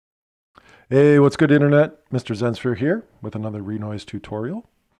Hey, what's good, Internet? Mr. Zensphere here with another Renoise tutorial.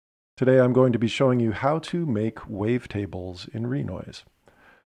 Today I'm going to be showing you how to make wavetables in Renoise.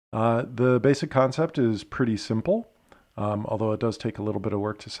 The basic concept is pretty simple, although it does take a little bit of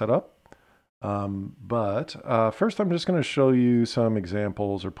work to set up. First I'm just going to show you some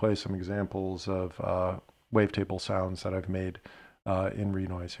examples or play some examples of wavetable sounds that I've made in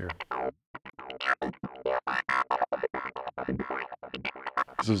Renoise here.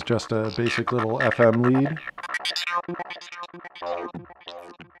 This is just a basic little FM lead.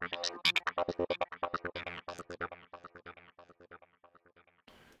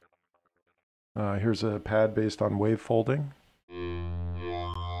 Here's a pad based on wave folding.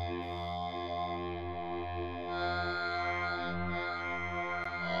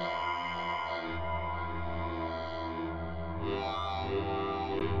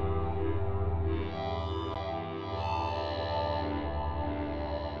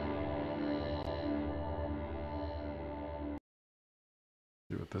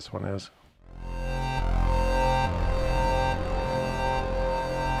 See what this one is.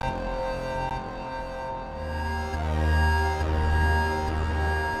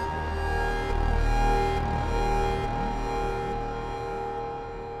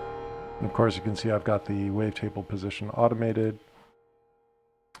 And of course, you can see I've got the wavetable position automated.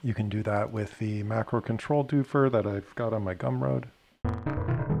 You can do that with the macro control doofer that I've got on my Gumroad.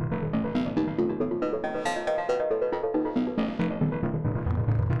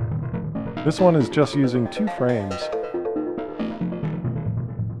 This one is just using 2 frames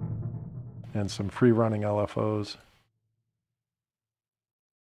and some free running LFOs.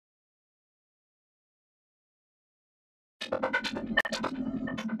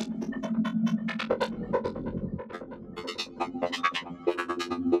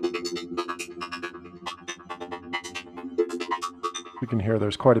 You can hear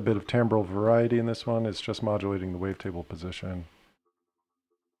there's quite a bit of timbral variety in this one. It's just modulating the wavetable position.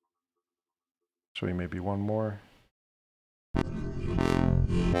 Show you maybe one more.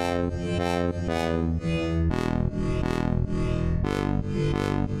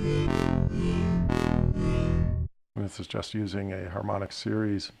 This is just using a harmonic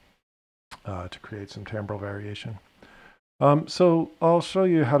series to create some timbral variation. So I'll show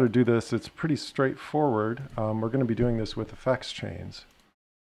you how to do this. It's pretty straightforward. We're going to be doing this with effects chains.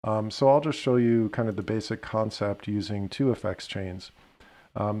 So I'll just show you kind of the basic concept using 2 effects chains.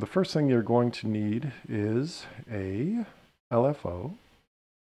 The first thing you're going to need is a LFO.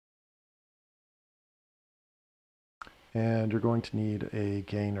 And you're going to need a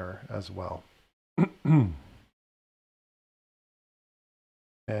gainer as well. And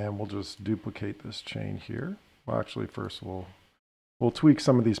we'll just duplicate this chain here. Well, actually, first we'll tweak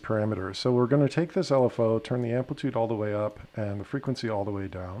some of these parameters. So we're going to take this LFO, turn the amplitude all the way up and the frequency all the way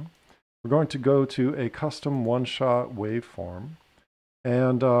down. We're going to go to a custom one-shot waveform.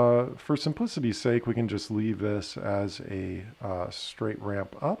 And for simplicity's sake, we can just leave this as a straight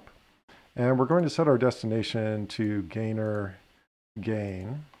ramp up. And we're going to set our destination to gainer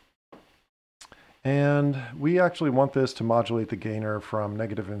gain. And we actually want this to modulate the gainer from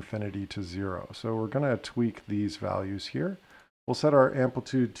 -infinity to 0. So we're going to tweak these values here. We'll set our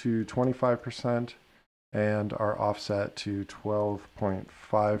amplitude to 25% and our offset to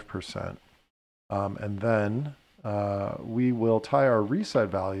 12.5%. And then we will tie our reset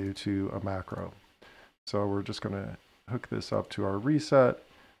value to a macro. So we're just going to hook this up to our reset.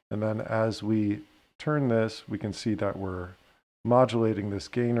 And then as we turn this, we can see that we're modulating this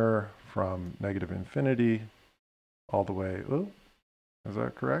gainer from -infinity all the way. Oh, is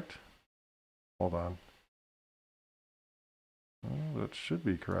that correct? Hold on. Well, that should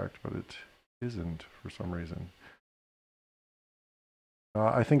be correct, but it isn't for some reason.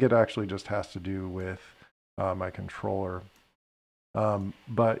 I think it actually just has to do with my controller.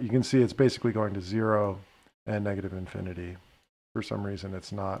 But you can see it's basically going to 0 and -infinity. For some reason,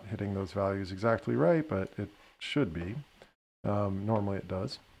 it's not hitting those values exactly right, but it should be. Normally it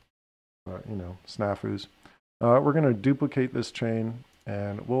does. You know, snafus. We're going to duplicate this chain,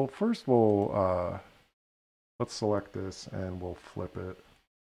 and let's select this and we'll flip it.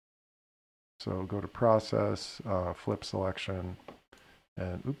 So go to process, flip selection,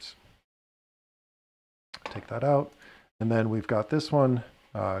 and oops, take that out. And then we've got this one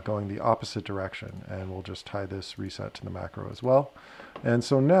going the opposite direction, and we'll just tie this reset to the macro as well. And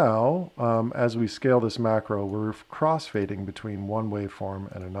so now, as we scale this macro, we're crossfading between one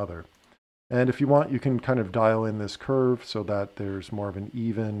waveform and another. And if you want, you can kind of dial in this curve so that there's more of an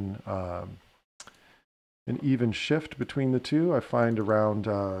even shift between the two. I find around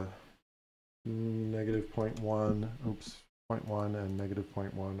 -0.1, oops, 0.1 and negative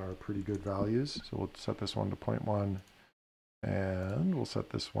 0.1 are pretty good values. So we'll set this one to 0.1, and we'll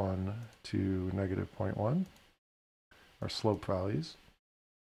set this one to negative 0.1, our slope values.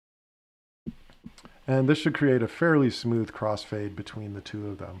 And this should create a fairly smooth crossfade between the two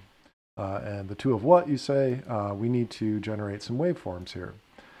of them. And the two of what, you say? We need to generate some waveforms here.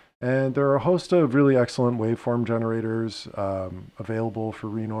 And there are a host of really excellent waveform generators available for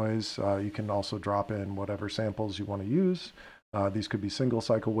Renoise. You can also drop in whatever samples you want to use. These could be single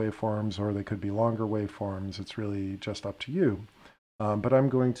cycle waveforms, or they could be longer waveforms. It's really just up to you. But I'm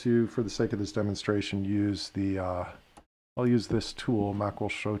going to, for the sake of this demonstration, use the, I'll use this tool,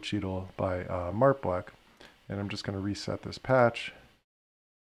 Mackelschrottschedel by Martbleck. And I'm just going to reset this patch.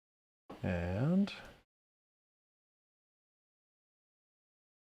 And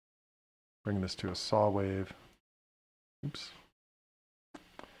bring this to a saw wave. Oops.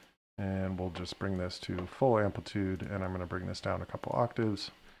 And we'll just bring this to full amplitude, and I'm going to bring this down a couple octaves.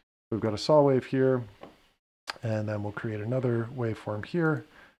 We've got a saw wave here, and then we'll create another waveform here,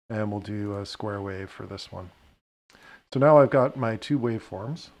 and we'll do a square wave for this one. So now I've got my two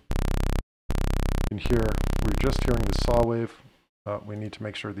waveforms. In here, we're just hearing the saw wave. We need to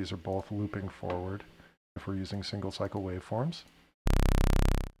make sure these are both looping forward if we're using single cycle waveforms.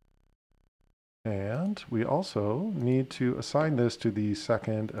 And we also need to assign this to the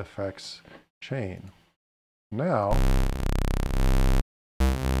second effects chain. Now,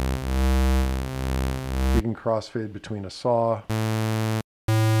 we can crossfade between a saw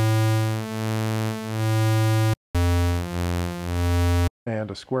and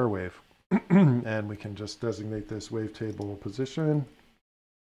a square wave. And we can just designate this wavetable position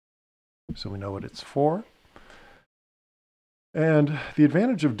so we know what it's for. And the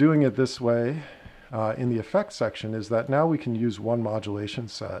advantage of doing it this way in the effects section is that now we can use one modulation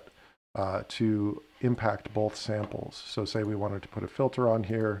set to impact both samples. So say we wanted to put a filter on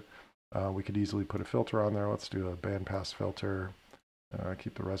here, we could easily put a filter on there. Let's do a bandpass filter,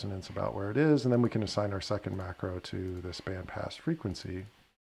 keep the resonance about where it is, and then we can assign our second macro to this bandpass frequency.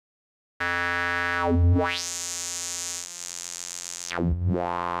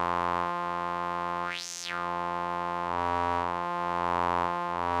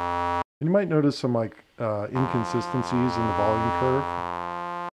 And you might notice some inconsistencies in the volume curve.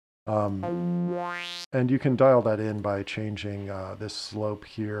 And you can dial that in by changing this slope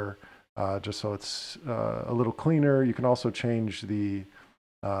here, just so it's a little cleaner. You can also change the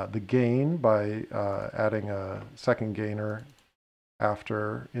gain by adding a second gainer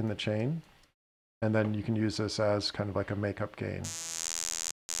after in the chain. And then you can use this as kind of like a makeup gain.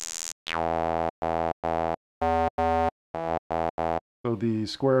 So the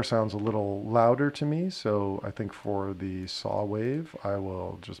square sounds a little louder to me, so I think for the saw wave, I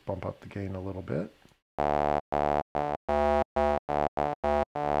will just bump up the gain a little bit.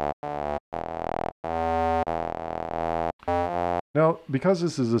 Now, because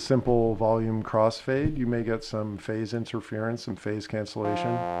this is a simple volume crossfade, you may get some phase interference, some phase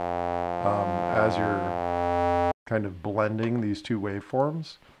cancellation as you're kind of blending these two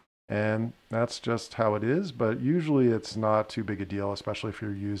waveforms. And that's just how it is, but usually it's not too big a deal, especially if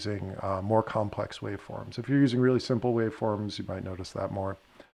you're using more complex waveforms. If you're using really simple waveforms, you might notice that more.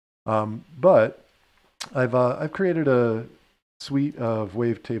 But I've created a suite of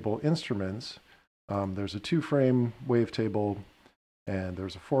wavetable instruments. There's a 2-frame wavetable, and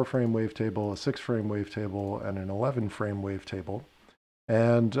there's a 4-frame wavetable, a 6-frame wavetable, and an 11-frame wavetable.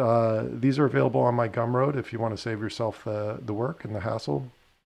 And these are available on my Gumroad if you want to save yourself the work and the hassle.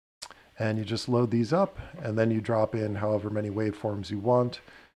 And you just load these up, and then you drop in however many waveforms you want,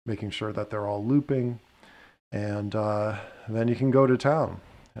 making sure that they're all looping. And then you can go to town.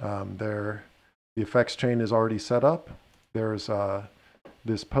 The effects chain is already set up. There's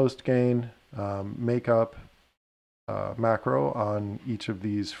this post gain makeup macro on each of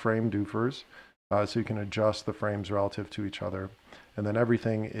these frame doofers, so you can adjust the frames relative to each other. And then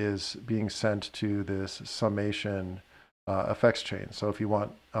everything is being sent to this summation effects chain. So if you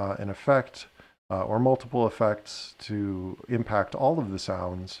want an effect or multiple effects to impact all of the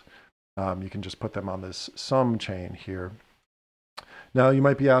sounds, you can just put them on this sum chain here. Now you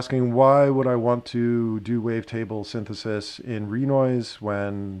might be asking, why would I want to do wavetable synthesis in Renoise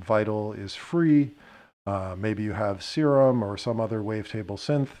when Vital is free? Maybe you have Serum or some other wavetable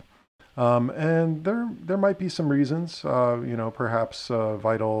synth. And there might be some reasons. Perhaps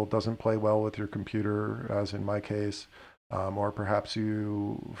Vital doesn't play well with your computer, as in my case. Or perhaps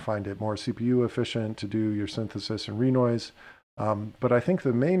you find it more CPU efficient to do your synthesis in Renoise. But I think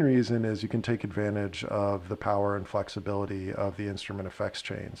the main reason is you can take advantage of the power and flexibility of the instrument effects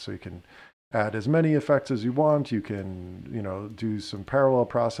chain. So you can add as many effects as you want. You can, do some parallel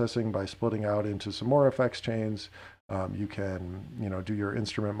processing by splitting out into some more effects chains. You can, do your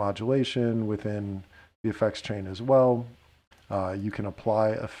instrument modulation within the effects chain as well. You can apply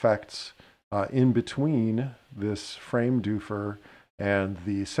effects in between this frame doofer and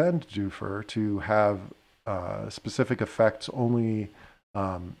the send doofer to have specific effects only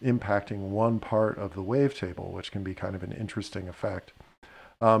impacting one part of the wavetable, which can be kind of an interesting effect.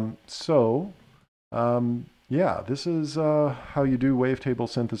 Yeah, this is how you do wavetable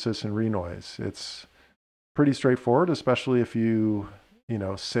synthesis in Renoise. It's pretty straightforward, especially if you,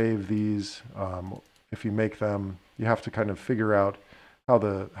 save these. If you make them, you have to kind of figure out how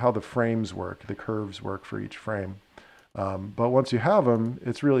the frames work, the curves work for each frame. But once you have them,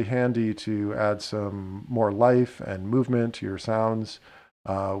 it's really handy to add some more life and movement to your sounds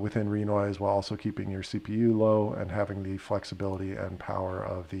within Renoise while also keeping your CPU low and having the flexibility and power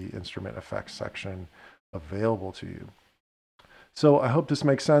of the instrument effects section available to you. So I hope this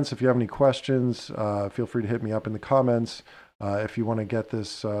makes sense. If you have any questions, feel free to hit me up in the comments. If you want to get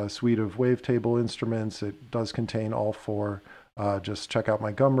this suite of wavetable instruments, it does contain all four. Just check out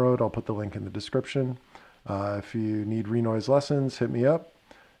my Gumroad. I'll put the link in the description. If you need Renoise lessons, hit me up.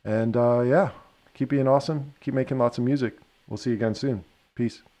 And yeah, keep being awesome. Keep making lots of music. We'll see you again soon.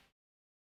 Peace.